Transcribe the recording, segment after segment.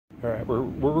All right,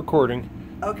 we're recording.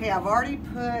 Okay, I've already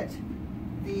put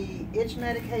the itch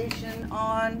medication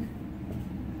on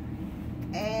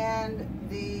and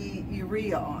the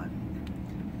urea on.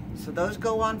 So those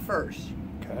go on first.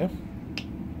 Okay.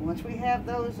 Once we have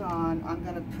those on, I'm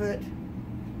going to put,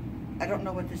 I don't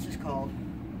know what this is called.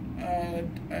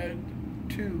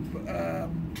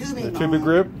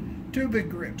 Tubigrip?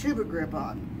 Tubigrip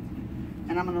on.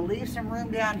 And I'm going to leave some room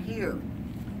down here.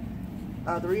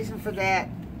 The reason for that,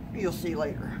 you'll see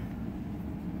later.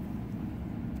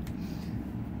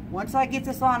 Once I get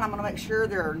this on, I'm going to make sure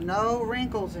there are no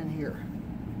wrinkles in here.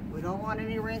 We don't want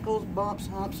any wrinkles, bumps,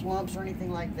 humps, lumps, or anything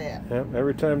like that. Yep,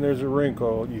 every time there's a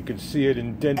wrinkle, you can see it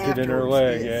indented in her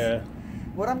leg. Yeah.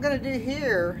 What I'm going to do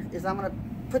here is I'm going to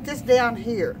put this down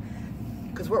here,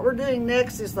 because what we're doing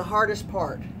next is the hardest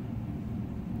part.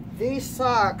 These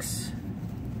socks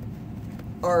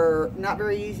are not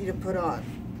very easy to put on.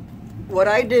 What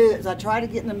I do is I try to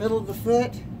get in the middle of the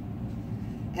foot,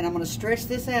 and I'm going to stretch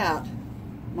this out.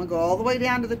 I'm going to go all the way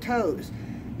down to the toes.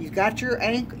 You've got your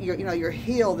ankle, your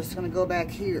heel that's going to go back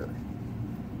here.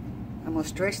 I'm going to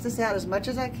stretch this out as much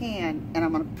as I can, and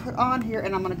I'm going to put on here,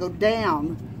 and I'm going to go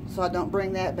down so I don't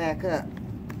bring that back up.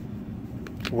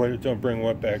 What? Don't bring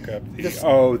what back up? The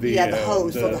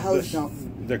hose. So the hose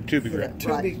don't. The Tubigrip.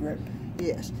 Tubigrip.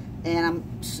 Yes. And I'm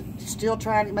still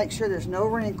trying to make sure there's no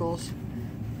wrinkles.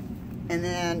 And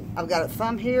then I've got a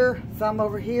thumb here, thumb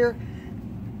over here,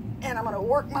 and I'm going to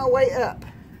work my way up.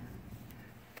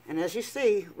 And as you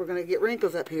see, we're going to get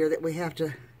wrinkles up here that we have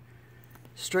to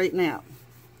straighten out.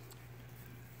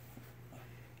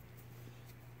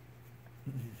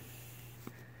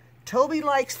 Toby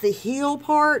likes the heel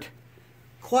part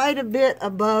quite a bit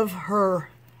above her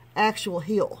actual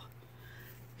heel.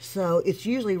 So it's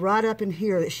usually right up in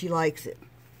here that she likes it.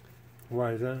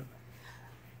 Why is that?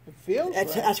 It feels right.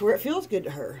 That's where it feels good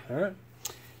to her. All right.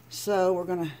 So we're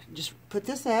going to just put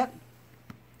this up.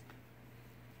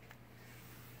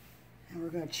 And we're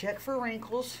going to check for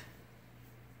wrinkles.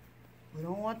 We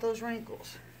don't want those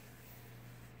wrinkles.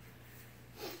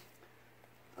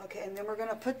 Okay, and then we're going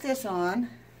to put this on.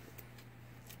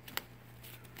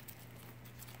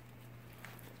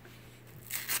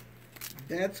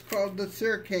 That's called the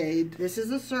CircAid. This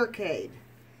is a CircAid.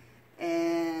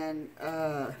 And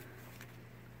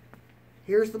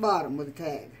here's the bottom with the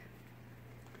tag.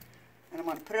 And I'm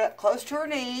going to put it up close to her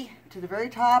knee, to the very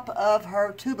top of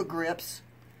her Tubigrips.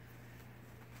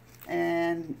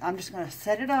 And I'm just going to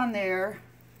set it on there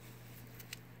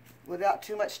without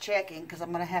too much checking, because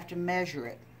I'm going to have to measure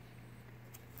it.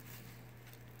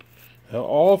 Now,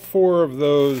 all four of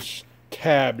those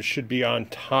tabs should be on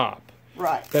top.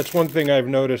 Right. That's one thing I've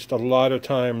noticed a lot of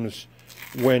times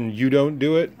when you don't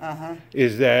do it,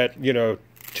 is that,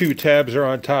 two tabs are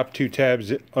on top, two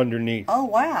tabs underneath. Oh,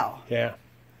 wow. Yeah.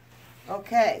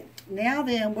 Okay. Now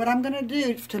then, what I'm going to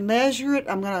do to measure it,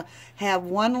 I'm going to have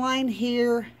one line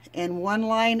here and one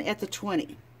line at the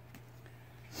 20.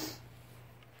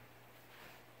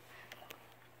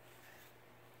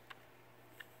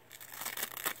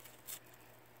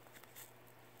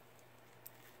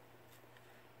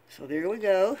 So there we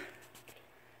go.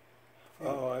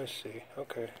 Oh, I see.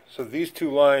 Okay. So these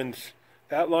two lines,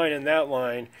 that line and that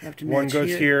line, one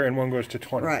goes here and one goes to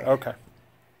 20. Right. Okay.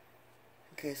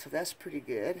 Okay, so that's pretty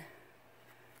good.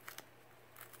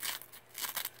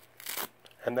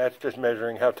 And that's just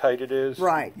measuring how tight it is?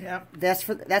 Right. Yeah.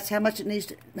 That's how much it needs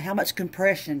to, how much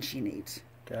compression she needs.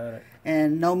 Got it.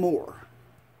 And no more.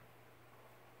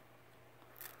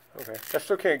 Okay. I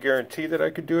still can't guarantee that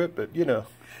I could do it, but believe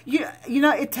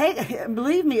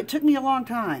me, it took me a long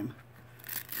time.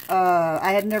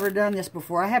 I had never done this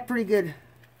before. I have pretty good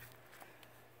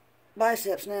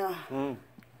biceps now. Mm.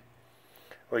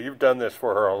 Well, you've done this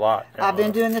for her a lot now. I've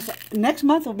been doing this. Next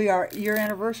month will be our year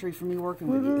anniversary for me working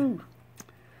with you.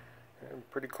 I'm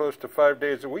pretty close to 5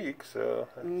 days a week, so.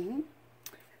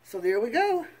 So there we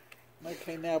go.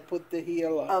 Okay, now put the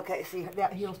heel on. Okay, see,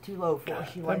 that heel's too low for her.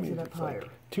 She likes it up higher.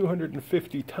 Like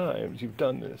 250 times you've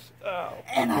done this. Oh.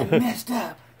 And I messed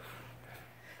up.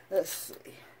 Let's see.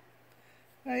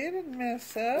 No, you didn't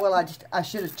mess up. Well, I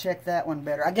should have checked that one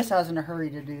better. I guess I was in a hurry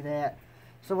to do that.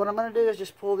 So what I'm going to do is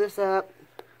just pull this up.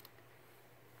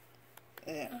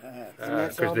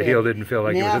 Because the heel didn't feel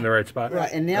like it was in the right spot.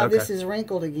 Right, and now this is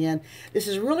wrinkled again. This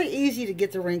is really easy to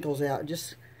get the wrinkles out.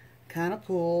 Just kind of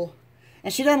pull.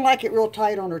 And she doesn't like it real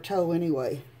tight on her toe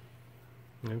anyway.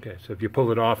 Okay, so if you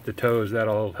pull it off the toes,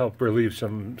 that'll help relieve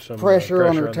some pressure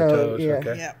on her toes. Yeah.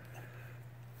 Okay. Yep.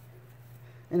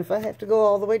 And if I have to go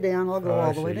all the way down, I'll go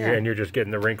all the way down. And you're just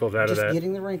getting the wrinkles out of that? Just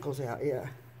getting the wrinkles out, yeah.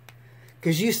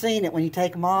 Because you've seen it when you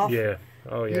take them off. Yeah.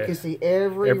 Oh yeah. You can see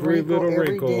every wrinkle, little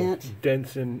every wrinkle dent.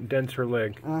 dents her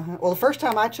leg. Well, the first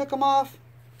time I took them off,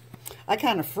 I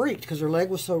kind of freaked because her leg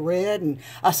was so red, and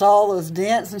I saw all those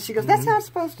dents, and she goes, "That's how it's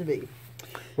supposed to be."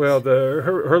 Well,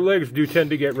 her legs do tend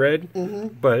to get red,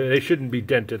 but they shouldn't be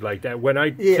dented like that. When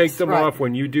I take them off,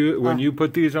 when you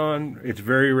put these on, it's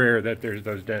very rare that there's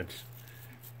those dents.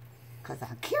 Because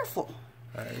I'm careful.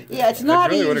 Yeah, it's not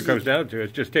That's really easy. what it comes down to.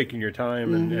 It's just taking your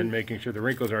time and making sure the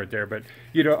wrinkles aren't there. But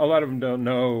you know, a lot of them don't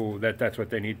know that that's what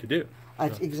they need to do.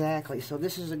 Exactly. So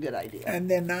this is a good idea. And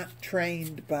they're not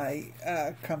trained by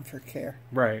Comfort Care.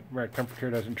 Right. Comfort Care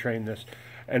doesn't train this,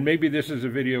 and maybe this is a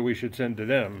video we should send to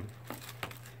them.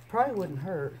 Probably wouldn't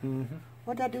hurt.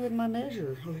 What did I do with my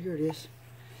measure? Oh, here it is.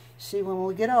 See, when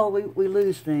we get old, we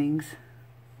lose things.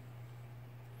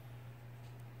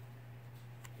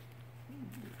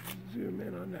 Zoom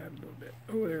in on that a little bit.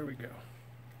 Oh, there we go.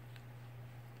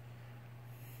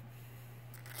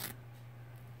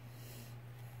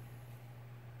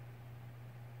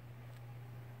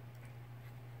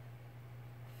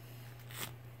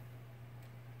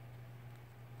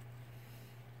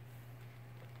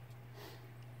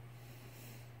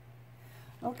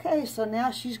 Okay, so now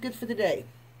she's good for the day.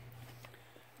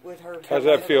 With her. How's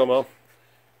that feel, Mom?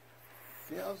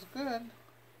 Feels good.